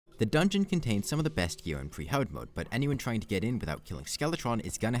The dungeon contains some of the best gear in pre-hard mode, but anyone trying to get in without killing Skeletron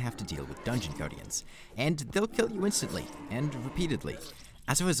is gonna have to deal with dungeon guardians, and they'll kill you instantly, and repeatedly.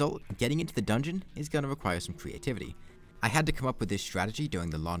 As a result, getting into the dungeon is gonna require some creativity. I had to come up with this strategy during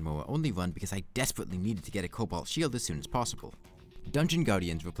the lawnmower only run because I desperately needed to get a cobalt shield as soon as possible. Dungeon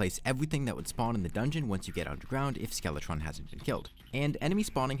Guardians replace everything that would spawn in the dungeon once you get underground if Skeletron hasn't been killed. And enemy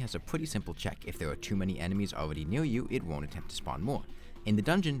spawning has a pretty simple check. If there are too many enemies already near you, it won't attempt to spawn more. In the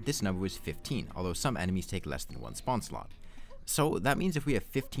dungeon, this number is 15, although some enemies take less than one spawn slot. So that means if we have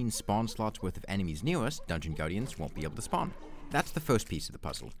 15 spawn slots worth of enemies near us, Dungeon Guardians won't be able to spawn. That's the first piece of the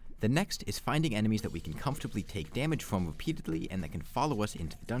puzzle. The next is finding enemies that we can comfortably take damage from repeatedly and that can follow us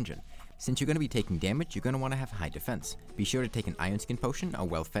into the dungeon. Since you're going to be taking damage, you're going to want to have high defense. Be sure to take an Iron Skin potion, a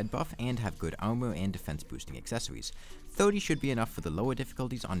well-fed buff, and have good armor and defense boosting accessories. 30 should be enough for the lower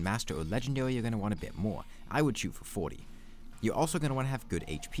difficulties. On Master or Legendary, you're going to want a bit more. I would shoot for 40. You're also going to want to have good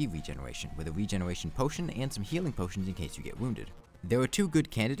HP regeneration, with a regeneration potion and some healing potions in case you get wounded. There are two good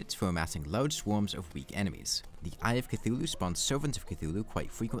candidates for amassing large swarms of weak enemies. The Eye of Cthulhu spawns Servants of Cthulhu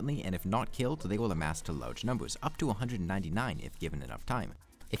quite frequently, and if not killed, they will amass to large numbers, up to 199 if given enough time.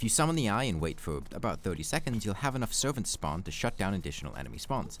 If you summon the Eye and wait for about 30 seconds, you'll have enough servants spawn to shut down additional enemy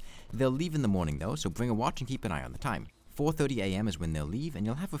spawns. They'll leave in the morning though, so bring a watch and keep an eye on the time. 4:30 AM is when they'll leave, and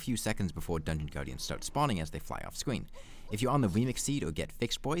you'll have a few seconds before Dungeon Guardians start spawning as they fly off screen. If you're on the Remix seed or get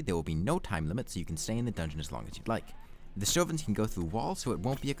Fixed Boy, there will be no time limit, so you can stay in the dungeon as long as you'd like. The servants can go through walls, so it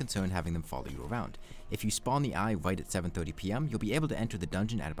won't be a concern having them follow you around. If you spawn the Eye right at 7:30 PM, you'll be able to enter the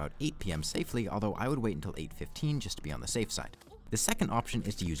dungeon at about 8 PM safely, although I would wait until 8:15 just to be on the safe side. The second option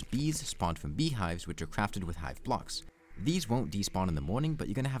is to use bees spawned from beehives, which are crafted with hive blocks. These won't despawn in the morning, but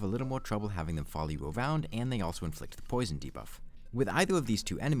you're going to have a little more trouble having them follow you around, and they also inflict the poison debuff. With either of these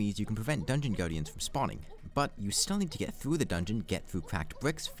two enemies, you can prevent Dungeon Guardians from spawning, but you still need to get through the dungeon, get through cracked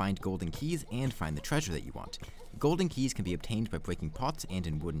bricks, find golden keys, and find the treasure that you want. Golden keys can be obtained by breaking pots and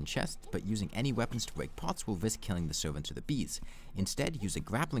in wooden chests, but using any weapons to break pots will risk killing the servants or the bees. Instead, use a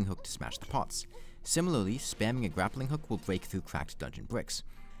grappling hook to smash the pots. Similarly, spamming a grappling hook will break through cracked dungeon bricks.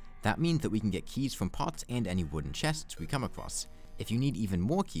 That means that we can get keys from pots and any wooden chests we come across. If you need even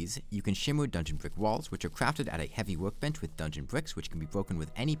more keys, you can shimmer dungeon brick walls, which are crafted at a heavy workbench with dungeon bricks which can be broken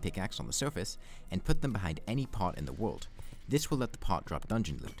with any pickaxe on the surface, and put them behind any pot in the world. This will let the pot drop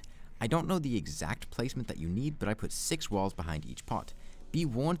dungeon loot. I don't know the exact placement that you need, but I put 6 walls behind each pot. Be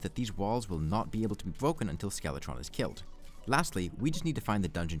warned that these walls will not be able to be broken until Skeletron is killed. Lastly, we just need to find the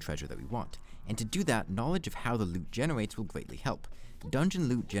dungeon treasure that we want, and to do that, knowledge of how the loot generates will greatly help. Dungeon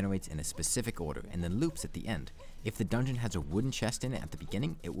loot generates in a specific order and then loops at the end. If the dungeon has a wooden chest in it at the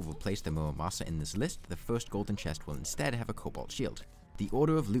beginning, it will replace the Muramasa in this list. The first golden chest will instead have a cobalt shield. The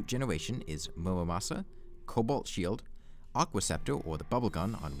order of loot generation is Muramasa, cobalt shield, Aqua Scepter or the bubble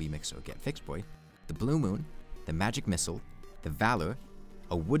gun on Remix or Get Fixed Boy, the Blue Moon, the Magic Missile, the Valor,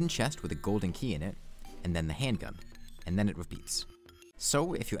 a wooden chest with a golden key in it, and then the handgun. And then it repeats.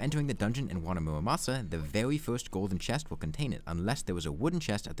 So, if you're entering the dungeon and want a Muramasa, the very first golden chest will contain it, unless there was a wooden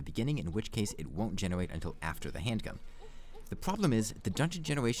chest at the beginning, in which case it won't generate until after the handgun. The problem is, the dungeon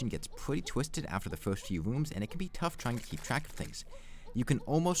generation gets pretty twisted after the first few rooms, and it can be tough trying to keep track of things. You can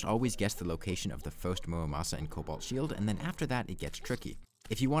almost always guess the location of the first Muramasa and cobalt shield, and then after that it gets tricky.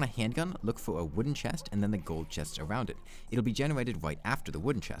 If you want a handgun, look for a wooden chest and then the gold chests around it. It'll be generated right after the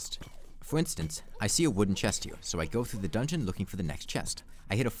wooden chest. For instance, I see a wooden chest here, so I go through the dungeon looking for the next chest.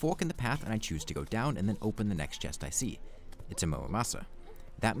 I hit a fork in the path and I choose to go down and then open the next chest I see. It's a Muramasa.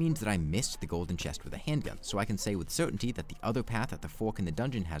 That means that I missed the golden chest with a handgun, so I can say with certainty that the other path at the fork in the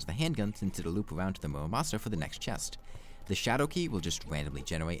dungeon has the handgun since it'll loop around to the Muramasa for the next chest. The shadow key will just randomly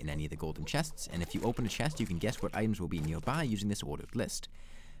generate in any of the golden chests, and if you open a chest you can guess what items will be nearby using this ordered list.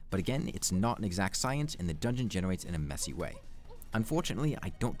 But again, it's not an exact science and the dungeon generates in a messy way. Unfortunately, I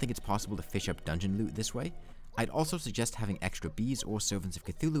don't think it's possible to fish up dungeon loot this way. I'd also suggest having extra bees or Servants of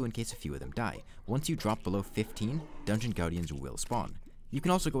Cthulhu in case a few of them die. Once you drop below 15, Dungeon Guardians will spawn. You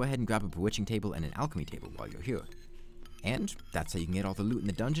can also go ahead and grab a bewitching table and an alchemy table while you're here. And that's how you can get all the loot in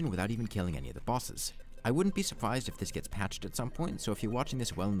the dungeon without even killing any of the bosses. I wouldn't be surprised if this gets patched at some point, so if you're watching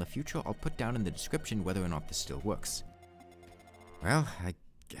this well in the future, I'll put down in the description whether or not this still works. Well, I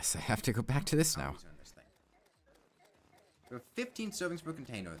guess I have to go back to this now. There are 15 servings per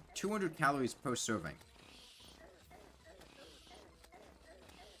container, 200 calories per serving.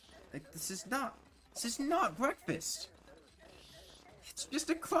 Like, this is not breakfast. It's just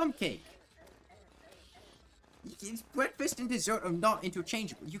a crumb cake. It's breakfast and dessert are not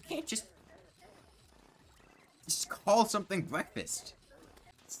interchangeable. You can't just call something breakfast.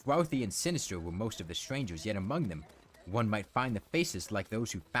 Frothy and sinister were most of the strangers, yet among them, one might find the faces like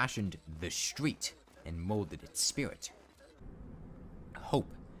those who fashioned the street and molded its spirit.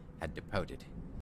 Hope had departed.